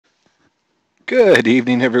Good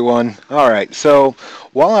evening, everyone. All right, so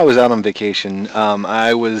while I was out on vacation,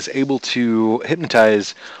 I was able to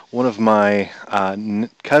hypnotize one of my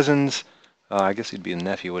cousins. I guess he'd be a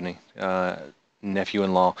nephew, wouldn't he?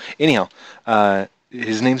 Nephew-in-law. Anyhow,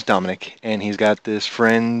 his name's Dominic, and he's got this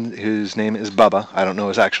friend whose name is Bubba. I don't know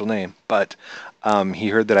his actual name, but he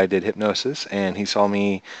heard that I did hypnosis, and he saw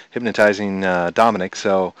me hypnotizing Dominic.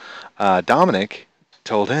 So Dominic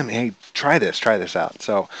told him, "Hey, try this out."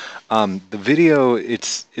 So the video,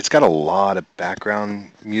 it's got a lot of background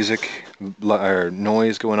music or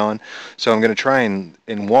noise going on. So I'm going to try and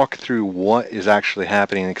walk through what is actually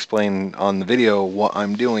happening and explain on the video what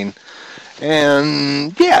I'm doing.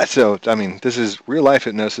 And yeah, so I mean, this is real life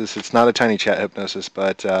hypnosis. It's not a tiny chat hypnosis,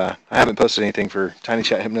 but I haven't posted anything for tiny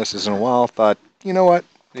chat hypnosis in a while. Thought, you know what,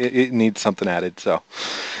 it needs something added. So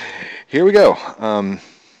here we go.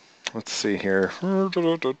 Let's see here. All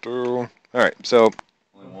right, so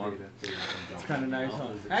It's kind of nice.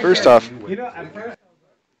 first off, At first,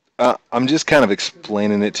 I'm just kind of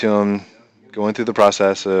explaining it to him, going through the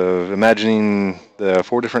process of imagining the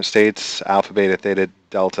 4 different states: alpha, beta, theta,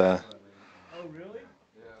 delta. oh really?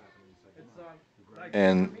 It's like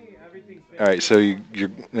And for me, everything's all right, so you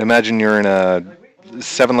imagine you're in a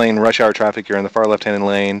 7-lane rush hour traffic. You're in the far left-hand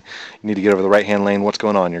lane. You need to get over the right-hand lane. What's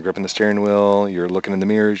going on? You're gripping the steering wheel. You're looking in the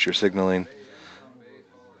mirrors. You're signaling.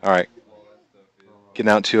 All right. Getting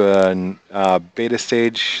out to a beta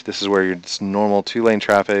stage. This is where it's normal 2-lane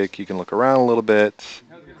traffic. You can look around a little bit.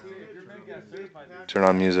 Turn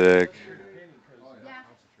on music.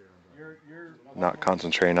 Not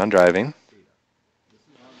concentrating on driving.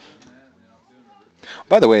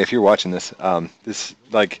 By the way, if you're watching this, this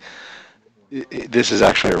is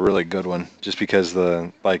actually a really good one, just because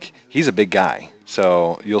he's a big guy.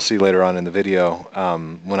 So you'll see later on in the video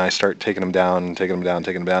when I start taking him down,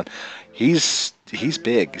 he's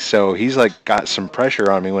big. So he's like got some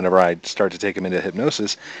pressure on me whenever I start to take him into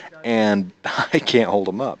hypnosis, and I can't hold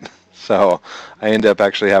him up. So I end up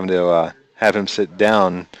actually having to have him sit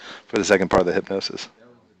down for the second part of the hypnosis.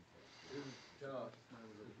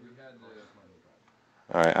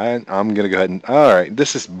 All right, I'm going to go ahead and... All right,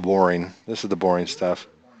 this is boring. This is the boring stuff.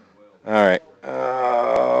 All right.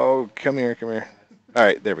 Oh, come here. All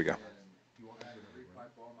right, there we go.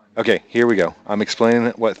 Okay, here we go. I'm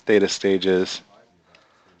explaining what theta stage is.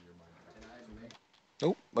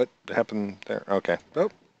 Oh, what happened there? Okay. Oh.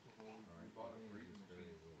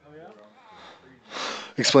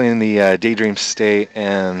 Explaining the daydream state,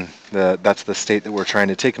 and that's the state that we're trying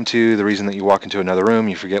to take him to. The reason that you walk into another room,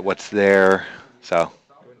 you forget what's there. So,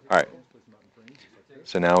 all right.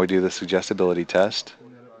 So now we do the suggestibility test.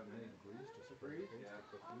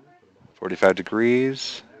 45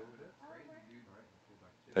 degrees.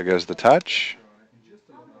 There goes the touch.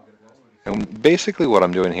 And basically what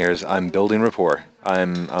I'm doing here is I'm building rapport.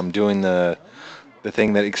 I'm doing the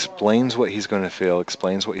thing that explains what he's going to feel,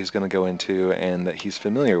 explains what he's going to go into, and that he's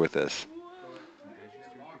familiar with this.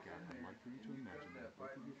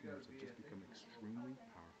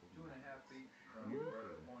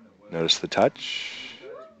 Notice the touch.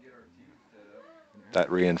 That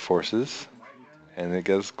reinforces, and it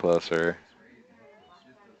goes closer.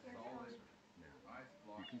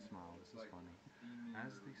 You can smile, this is funny.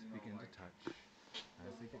 As they begin to touch,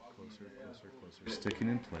 as they get closer, sticking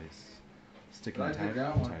in place, sticking tighter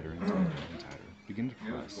and tighter and tighter and tighter. Begin to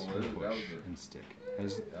press and push and stick.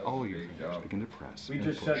 As all your fingers begin to press and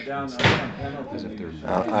push and stick. As if they're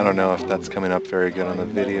I don't know if that's coming up very good on the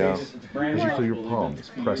video. as you feel your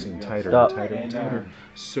palms pressing tighter and tighter and tighter,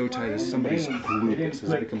 so tight as somebody's glued this,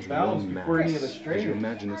 as it becomes one mass. As you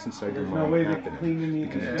imagine this inside your mind happening,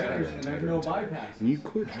 becoming tighter and tighter and tighter. And you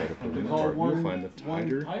could try to pull them apart. You'll find that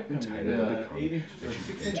tighter and tighter they become as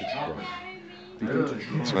you begin to try.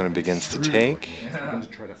 So when it begins to take.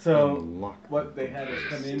 so what they had us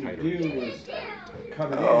come in to do was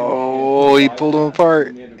come in. Oh, he pulled them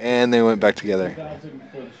apart, and they went back together.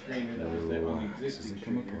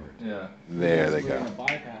 There they go.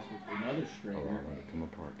 Bypass with another strainer. Come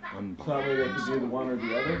apart. So that way they could do the one or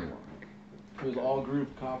the other. It was all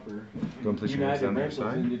grooved copper. Go and place your hands United down your Rentals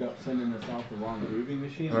side. ended up sending us out the wrong grooving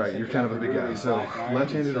machine. All right, you're kind of a big guy. So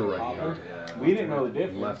left-handed or right-handed? We didn't know the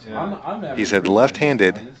difference. Left-handed. I'm never He said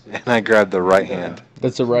left-handed, and I grabbed the right hand.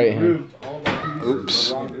 That's the right hand. grooved all the pieces Oops.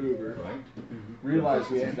 the wrong groover.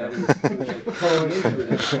 Realized we had that going into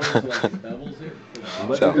it. It was like bevels here.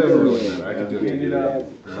 So, I can do We it. ended up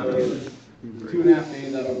 2.5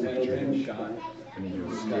 days out of metal and shot.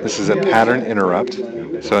 this is a pattern interrupt.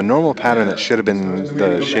 So a normal pattern that should have been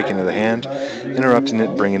the shaking of the hand, interrupting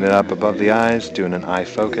it, bringing it up above the eyes, doing an eye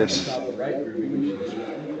focus.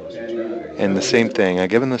 And the same thing, I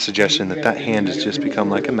give him the suggestion that that hand has just become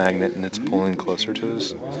like a magnet and it's pulling closer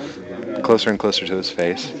and closer to his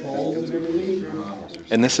face.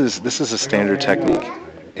 And this is a standard technique.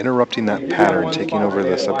 Interrupting that pattern, taking over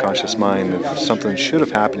the subconscious mind of something should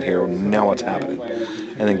have happened here, now what's happening?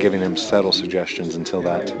 And then giving him subtle suggestions until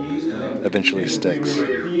that eventually sticks.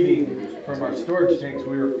 From our storage tanks,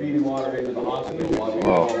 we were feeding water into the hospital while we got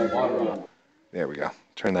all the water out. There we go.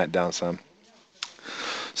 Turn that down some.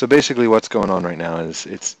 So basically what's going on right now is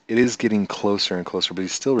it is getting closer and closer, but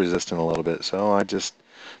he's still resistant a little bit. So I just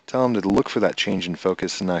tell him to look for that change in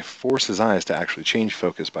focus, and I force his eyes to actually change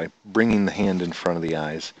focus by bringing the hand in front of the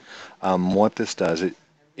eyes. What this does,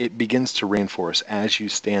 it begins to reinforce as you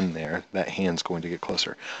stand there, that hand's going to get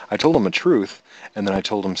closer. I told him a truth, and then I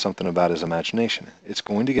told him something about his imagination. It's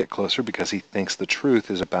going to get closer because he thinks the truth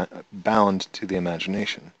is bound to the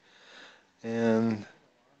imagination. And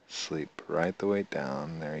sleep right the way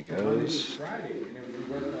down. There he goes.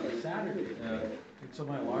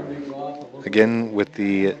 Again, with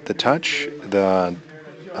the touch, I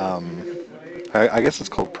guess it's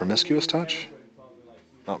called promiscuous touch.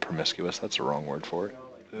 Not promiscuous, that's the wrong word for it.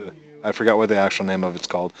 I forgot what the actual name of it's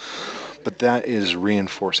called. But that is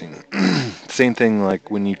reinforcing. Same thing like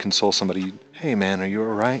when you console somebody, hey man, are you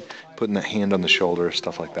alright? Putting that hand on the shoulder,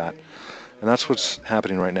 stuff like that. And that's what's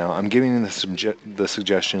happening right now. I'm giving him the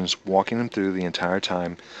suggestions, walking him through the entire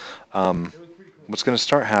time. What's going to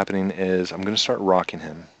start happening is I'm going to start rocking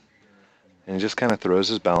him. And he just kind of throws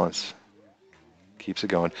his balance, keeps it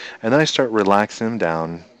going. And then I start relaxing him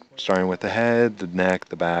down, starting with the head, the neck,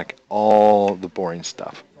 the back, all the boring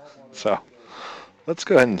stuff. So let's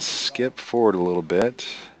go ahead and skip forward a little bit.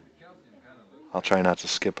 I'll try not to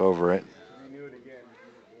skip over it.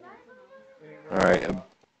 All right.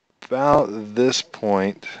 About this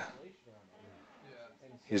point,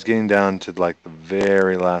 he's getting down to like the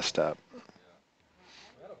very last step.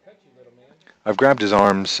 I've grabbed his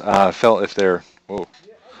arms, felt if they're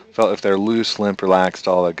loose, limp, relaxed,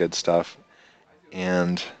 all that good stuff.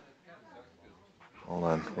 And hold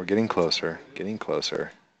on, we're getting closer, getting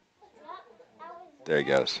closer. There he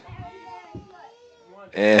goes.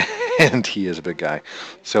 And he is a big guy.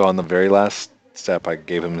 So on the very last step, I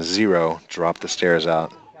gave him 0, dropped the stairs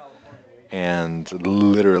out. And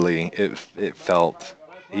literally, it felt,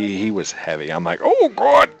 he was heavy. I'm like, oh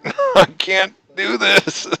God, I can't do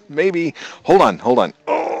this. Maybe, hold on.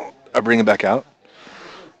 Oh, I bring him back out.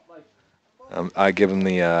 I give him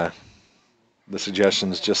the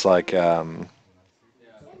suggestions just like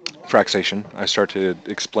fraxation. I start to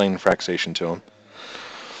explain fraxation to him.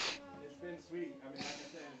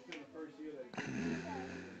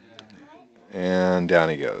 And down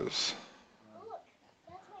he goes.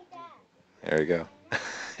 There you go.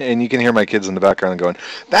 And you can hear my kids in the background going,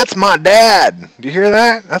 that's my dad. Do you hear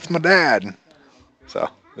that? That's my dad. So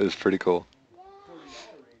it was pretty cool.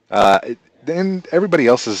 Then everybody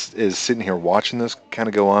else is sitting here watching this kind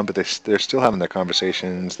of go on, but they're still having their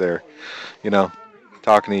conversations. They're,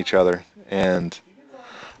 talking to each other. And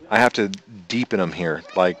I have to deepen them here.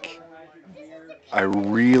 Like, I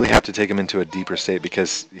really have to take him into a deeper state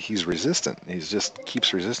because he's resistant. He just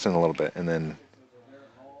keeps resisting a little bit. And then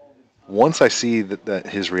once I see that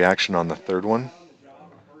his reaction on the third one,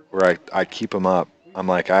 where I keep him up, I'm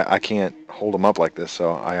like, I can't hold him up like this,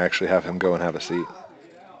 so I actually have him go and have a seat.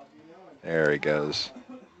 There he goes.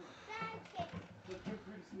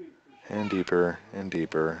 And deeper, and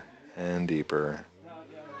deeper, and deeper.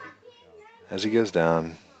 As he goes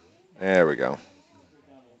down, there we go.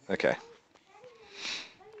 Okay.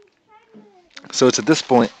 So it's at this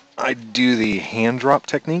point I do the hand drop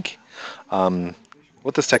technique.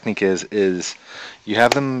 What this technique is you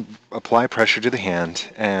have them apply pressure to the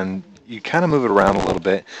hand and you kind of move it around a little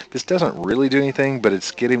bit. This doesn't really do anything, but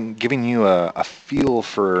it's giving you a feel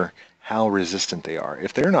for how resistant they are.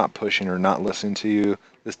 If they're not pushing or not listening to you,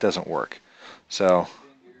 this doesn't work. So,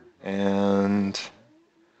 and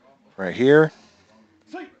right here,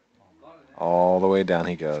 all the way down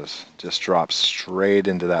he goes. Just drops straight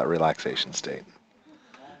into that relaxation state.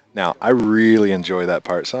 Now, I really enjoy that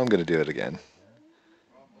part, so I'm going to do it again.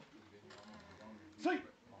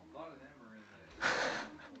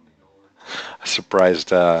 I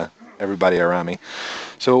surprised everybody around me.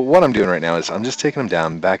 So what I'm doing right now is I'm just taking him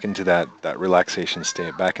down back into that relaxation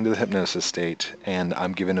state, back into the hypnosis state, and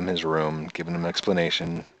I'm giving him his room, giving him an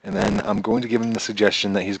explanation, and then I'm going to give him the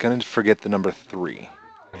suggestion that he's going to forget the number 3.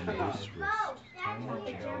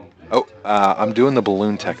 Oh, I'm doing the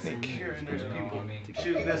balloon technique.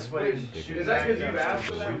 Shoot this way. Is that because you asked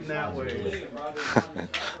shooting that way?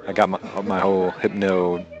 I got my whole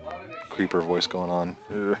hypno creeper voice going on.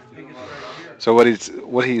 So what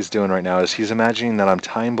he's doing right now is he's imagining that I'm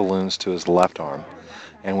tying balloons to his left arm.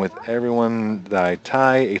 And with everyone that I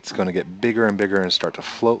tie, it's going to get bigger and bigger and start to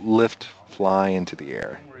float, lift, fly into the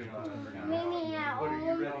air.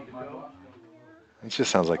 It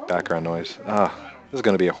just sounds like background noise. This is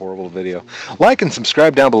going to be a horrible video. Like and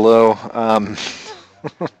subscribe down below.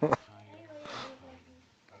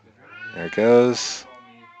 There it goes.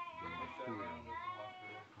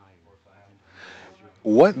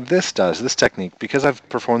 What this does, this technique, because I've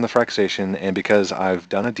performed the fractation and because I've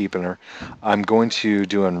done a deepener, I'm going to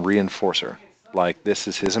do a reinforcer. Like this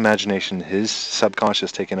is his imagination, his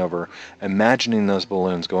subconscious taking over, imagining those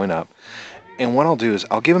balloons going up. And what I'll do is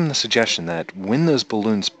I'll give him the suggestion that when those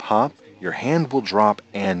balloons pop, your hand will drop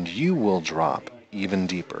and you will drop even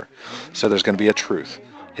deeper. So there's going to be a truth.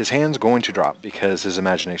 His hand's going to drop because his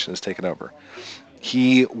imagination has taken over.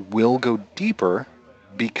 He will go deeper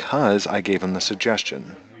because I gave him the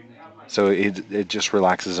suggestion. So it just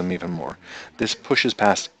relaxes him even more. This pushes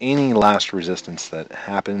past any last resistance that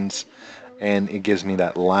happens, and it gives me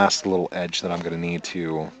that last little edge that I'm going to need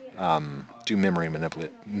to do memory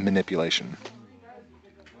manipulation.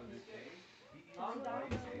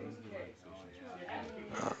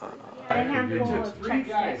 I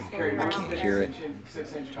can't hear it.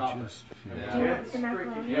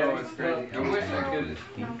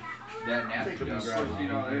 That nasty dog ride, you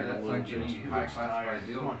know, that's like any high classified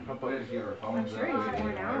deal. I'm sure he's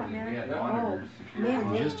worn out, man.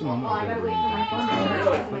 In just a moment, I'm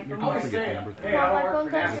going to forget the number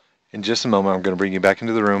 3. In just a moment, I'm going to bring you back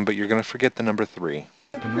into the room, but you're going to forget the number 3.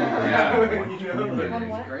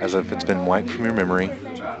 As if it's been wiped from your memory.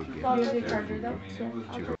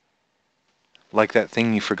 Like that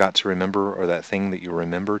thing you forgot to remember, or that thing that you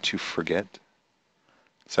remember to forget.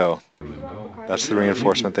 So, that's the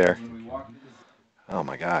reinforcement there. Oh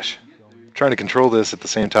my gosh. I'm trying to control this at the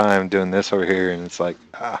same time, doing this over here, and it's like,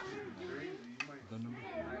 ah.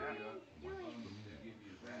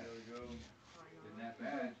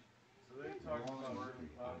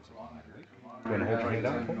 When I hold your hand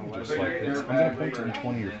out, just like this. I'm going to point to each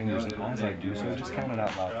one of your fingers, and as I do so, just count it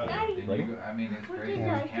out loud for me. Ready? I mean, it's crazy.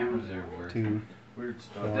 Cameras everywhere. 2, Weird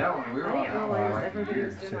stuff. That one, we were on that one. Everybody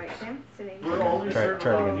was doing like dance today. Try it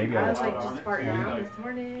again. Maybe I I'll was like just farting around this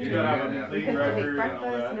morning. We cooked a big breakfast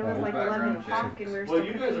and it was like 11 o'clock and we were still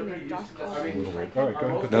cooking and Josh called me. Like, All right,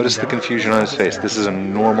 go ahead. Notice the confusion on his face. This is a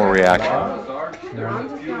normal reaction. I'm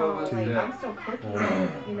just now, like, I'm still cooking,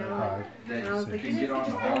 you know. And I was like, you just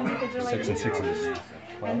don't make it to like 6 and 6 is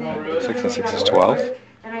 6 and 6 is 12.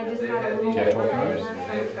 And I just had a little bit of breakfast.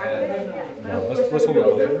 No, let's hold it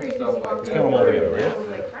up. Let's count them all together,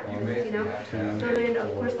 right? You know? So then,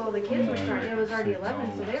 of course, all the kids were starting. It was already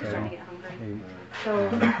 11, so they were starting to get hungry. So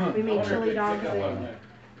we made chili dogs and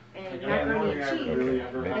macaroni and cheese.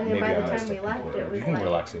 And then by the time we left, it was You can like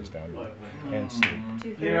relax those down and sleep.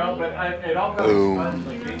 2:30. You know, but it all Boom.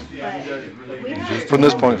 But From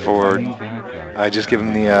this point forward, I just give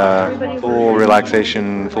him the full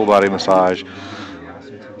relaxation, full body massage.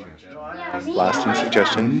 Lasting When you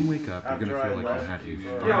suggestion. wake up, you're going to feel like you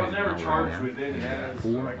had a 5-hour nap and a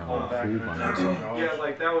 4-hour full body massage.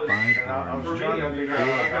 5 hours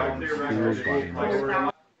full body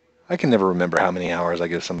massage. I can never remember how many hours I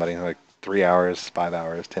give somebody, like 3 hours, 5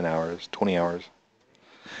 hours, 10 hours, 20 hours.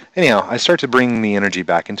 Anyhow, I start to bring the energy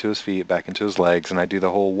back into his feet, back into his legs, and I do the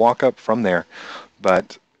whole walk up from there.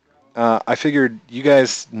 But I figured you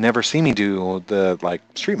guys never see me do the like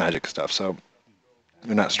street magic stuff, so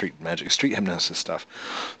not street magic, street hypnosis stuff.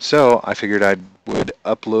 So I figured I would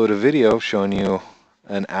upload a video showing you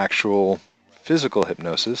an actual physical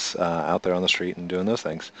hypnosis out there on the street and doing those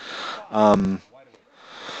things.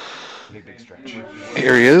 Big stretch.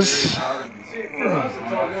 Here he is. How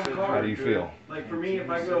do you feel? Like for me, if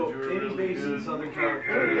I go any base in Southern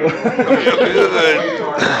California,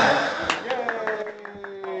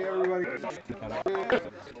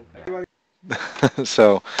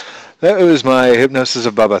 So that was my hypnosis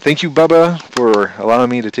of Bubba. Thank you, Bubba, for allowing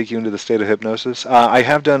me to take you into the state of hypnosis. I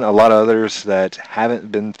have done a lot of others that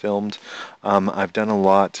haven't been filmed. I've done a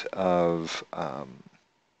lot of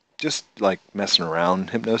just like messing around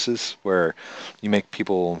hypnosis, where you make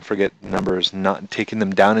people forget numbers, not taking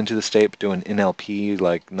them down into the state, but doing NLP,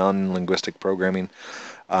 like non-linguistic programming.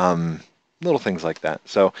 Little things like that.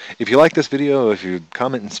 So if you like this video, if you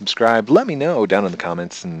comment and subscribe, let me know down in the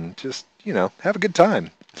comments, and just, you know, have a good time.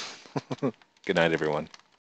 Good night, everyone.